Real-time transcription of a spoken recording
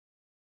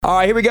All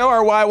right, here we go.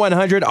 Our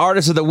Y100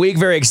 Artist of the Week.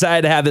 Very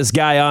excited to have this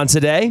guy on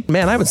today.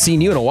 Man, I haven't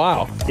seen you in a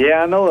while.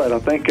 Yeah, I know that. I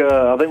think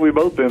we've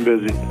both been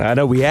busy. I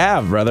know we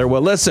have, brother.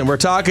 Well, listen, we're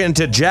talking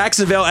to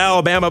Jacksonville,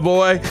 Alabama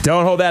boy.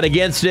 Don't hold that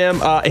against him.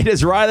 It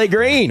is Riley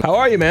Green. How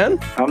are you, man?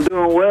 I'm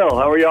doing well.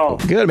 How are y'all?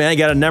 Good, man. You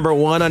got a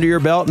 #1 under your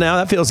belt now.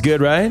 That feels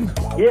good, right?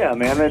 Yeah,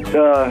 man.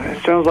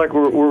 It sounds like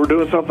we're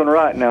doing something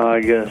right now,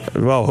 I guess.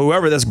 Well,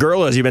 whoever this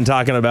girl is you've been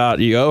talking about,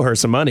 you owe her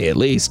some money at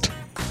least.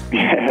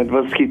 Yeah,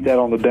 let's keep that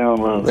on the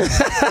down low.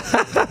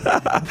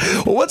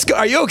 Well,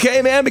 are you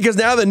okay, man? Because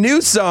now the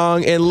new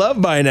song, In Love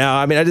By Now,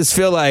 I mean, I just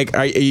feel like,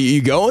 are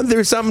you going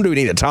through something? Do we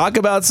need to talk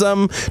about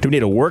something? Do we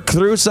need to work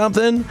through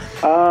something?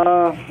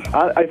 I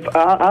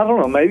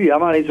don't know. Maybe I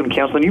might need some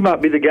counseling. You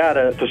might be the guy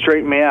to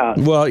straighten me out.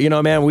 Well, you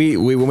know, man, we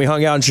when we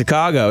hung out in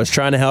Chicago, I was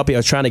trying to help you. I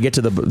was trying to get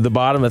to the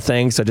bottom of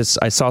things.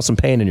 I saw some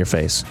pain in your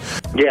face.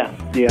 Yeah.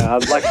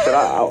 Like I said,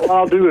 what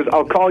I'll do is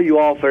I'll call you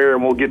off air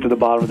and we'll get to the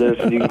bottom of this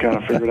and you can kind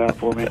of figure it out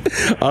for me.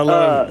 I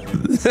love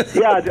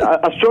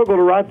I struggle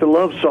to write the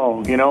love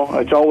song. You know,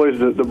 it's always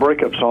the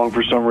breakup song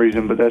for some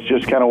reason, but that's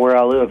just kind of where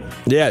I live.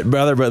 Yeah,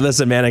 brother, but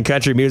listen, man, in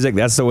country music,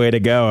 that's the way to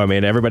go. I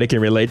mean, everybody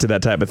can relate to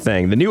that type of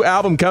thing. The new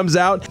album comes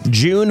out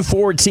June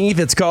 14th.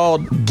 It's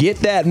called Get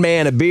That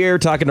Man a Beer.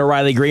 Talking to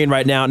Riley Green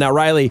right now. Now,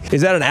 Riley,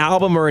 is that an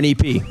album or an EP?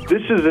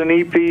 This is an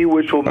EP,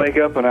 which will make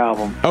up an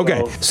album.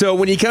 Okay, so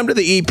when you come to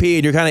the EP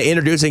and you're kind of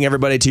introducing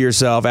everybody to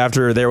yourself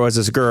after There Was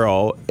This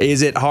Girl,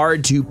 is it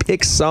hard to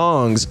pick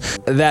songs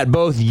that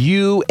both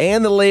you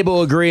and the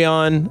label agree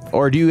on,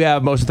 or do you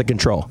have most of the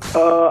control?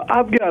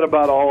 I've got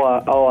about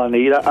all I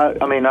need.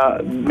 I mean,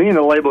 me and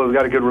the label have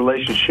got a good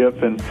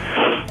relationship, and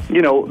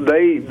you know,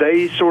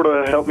 they sort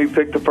of helped me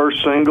pick the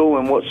first single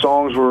and what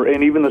songs were,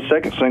 and even the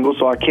second single.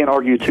 So I can't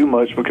argue too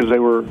much because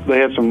they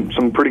had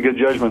some pretty good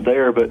judgment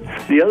there. But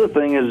the other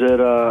thing is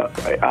that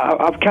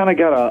I've kind of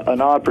got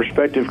an odd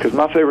perspective because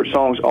my favorite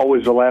song is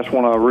always the last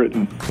one I've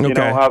written. Okay. You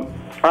know,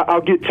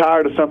 I'll get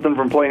tired of something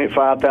from playing it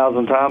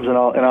 5,000 times, and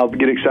I'll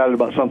get excited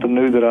about something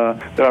new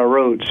that I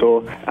wrote.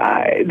 So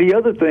the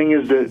other thing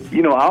is that,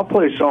 you know, I'll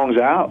play songs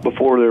out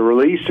before they're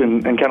released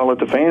and kind of let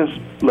the fans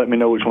let me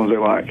know which ones they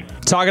like.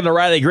 Talking to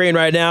Riley Green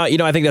right now, you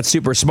know, I think that's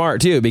super smart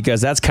too,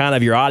 because that's kind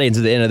of your audience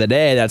at the end of the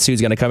day. That's who's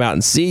going to come out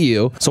and see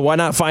you. So why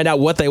not find out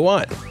what they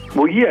want?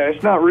 Well, yeah,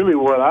 it's not really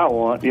what I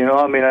want. You know,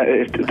 I mean,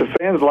 if the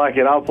fans like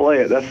it, I'll play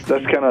it.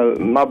 That's kind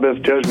of my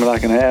best judgment I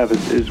can have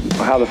is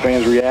how the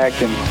fans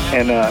react,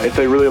 and if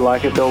they really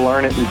like it, they'll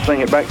learn it and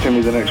sing it back to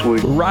me the next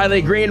week.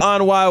 Riley Green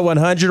on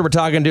Y100. We're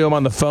talking to him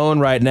on the phone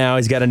right now.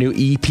 He's got a new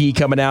EP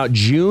coming out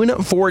June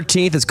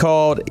 14th. It's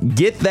called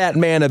Get That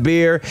Man a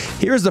Beer.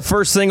 Here's the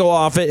first single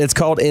off it. It's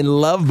called In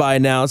Love By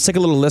Now. Let's take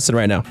a little listen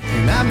right now.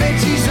 And I bet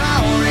she's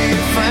already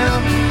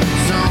found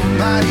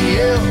somebody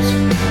else.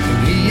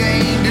 He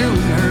ain't doing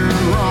her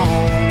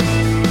wrong.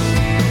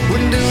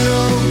 Wouldn't do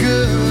no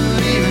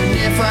good even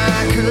if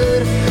I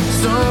could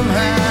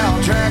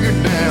somehow track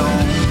her down.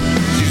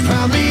 She's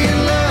probably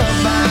in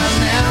love by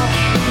now.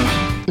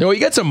 You know, you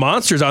got some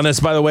monsters on this,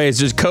 by the way. It's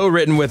just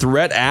co-written with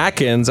Rhett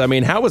Atkins. I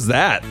mean, how was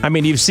that? I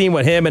mean, you've seen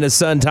what him and his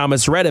son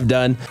Thomas Rhett have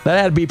done.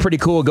 That had to be pretty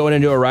cool going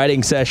into a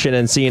writing session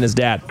and seeing his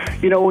dad.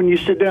 You know, when you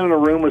sit down in a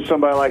room with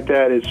somebody like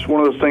that, it's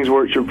one of those things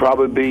where it should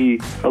probably be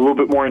a little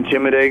bit more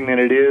intimidating than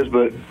it is.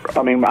 But,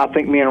 I mean, I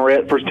think me and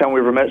Rhett, first time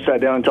we ever met,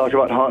 sat down and talked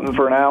about hunting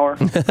for an hour.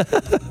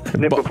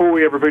 And then before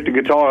we ever picked the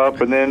guitar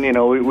up, and then, you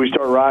know, we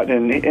started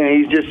writing, and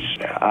he's just,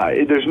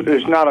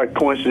 there's not a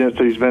coincidence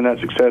that he's been that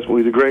successful.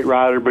 He's a great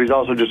writer, but he's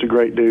also just a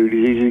great dude.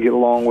 He's easy to get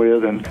along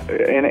with, and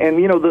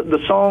you know,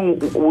 the song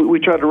we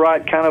tried to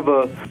write kind of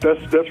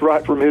that's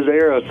right from his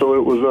era, so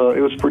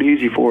it was pretty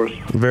easy for us.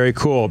 Very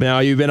cool. Now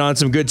you've been on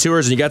some good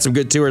tours, and you got some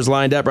good tours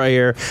lined up right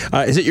here.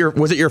 Was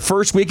it your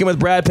first weekend with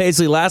Brad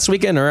Paisley last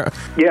weekend, or?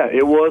 Yeah,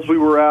 it was. We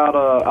were out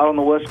on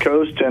the West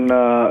Coast, and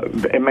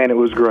man, it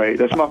was great.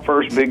 That's my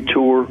first big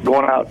tour,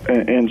 going out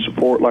and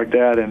support like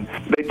that, and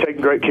they've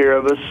taken great care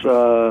of us.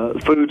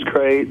 The food's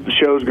great, the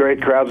show's great,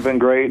 the crowd's been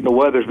great, the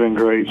weather's been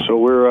great. So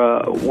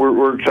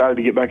we're excited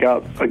to get back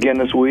out again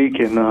this week,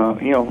 and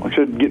you know, like I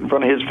said, get in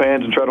front of his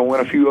fans and try to win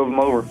a few of them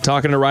over.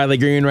 Talking to Riley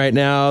Green right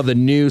now. The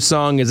new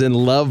song is In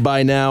Love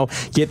By Now.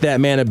 Get That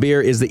Man a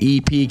Beer is the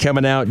EP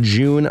coming out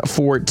June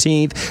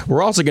 14th.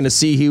 We're also going to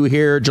see you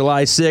here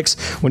July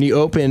 6th when you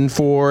open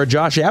for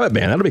Josh Abbott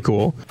Band. That'll be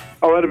cool.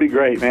 Oh, that'd be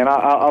great, man.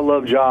 I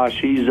love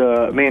Josh. He's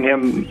me and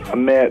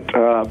him met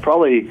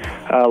probably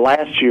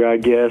last year, I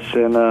guess,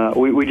 and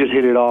we just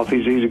hit it off.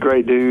 He's a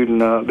great dude,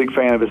 and a big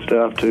fan of his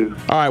stuff too.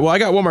 All right, well, I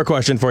got one more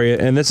question for you,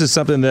 and this is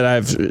something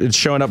that it's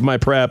showing up in my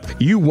prep.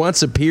 You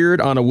once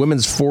appeared on a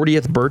woman's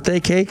 40th birthday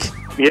cake?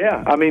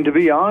 Yeah, I mean, to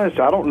be honest,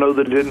 I don't know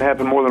that it didn't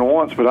happen more than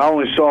once, but I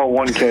only saw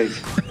one cake.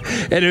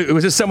 And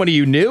was this somebody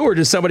you knew, or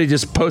just somebody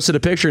just posted a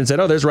picture and said,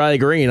 "Oh, there's Riley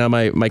Green on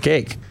my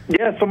cake"?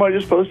 Yeah, somebody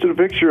just posted a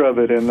picture of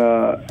it, and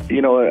I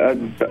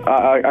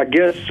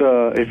guess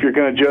if you're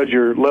going to judge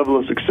your level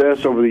of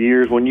success over the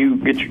years, when you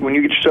get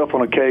yourself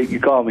on a cake, you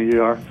call me,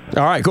 JR. All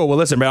right, cool. Well,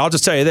 listen, man, I'll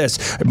just tell you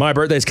this: my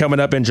birthday's coming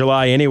up in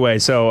July anyway,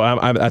 so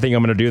I think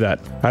I'm going to do that.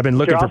 I've been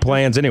looking for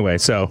plans anyway,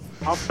 so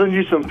I'll send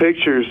you some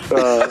pictures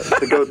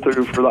to go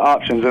through for the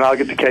options, and I'll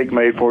get the cake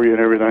made for you and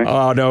everything.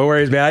 Oh, no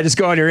worries, man. I just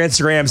go on your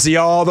Instagram, see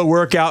all the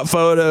workout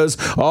photos,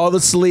 all the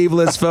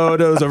sleeveless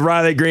photos of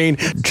Riley Green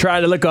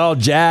trying to look all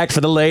jacked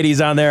for the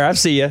ladies on there. I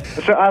see you.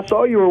 So I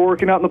saw you were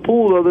working out in the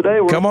pool the other day.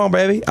 Come on,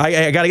 baby.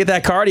 I got to get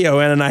that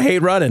cardio in, and I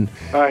hate running.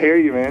 I hear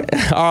you, man.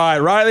 All right,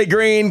 Riley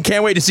Green.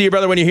 Can't wait to see you,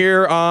 brother, when you're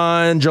here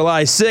on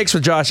July 6th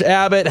with Josh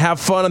Abbott. Have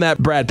fun on that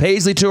Brad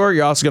Paisley tour.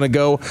 You're also going to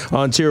go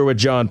on tour with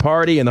John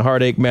Party and the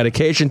Heartache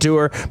Medication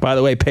Tour. By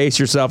the way, pace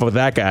yourself with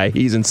that guy.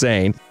 He's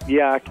insane.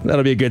 Yeah.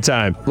 That'll be a good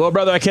time. Well,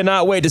 brother, I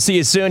cannot wait to see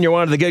you soon. You're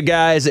one of the good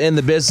guys in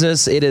the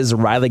business. It is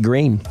Riley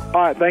Green.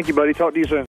 All right. Thank you, buddy. Talk to you soon.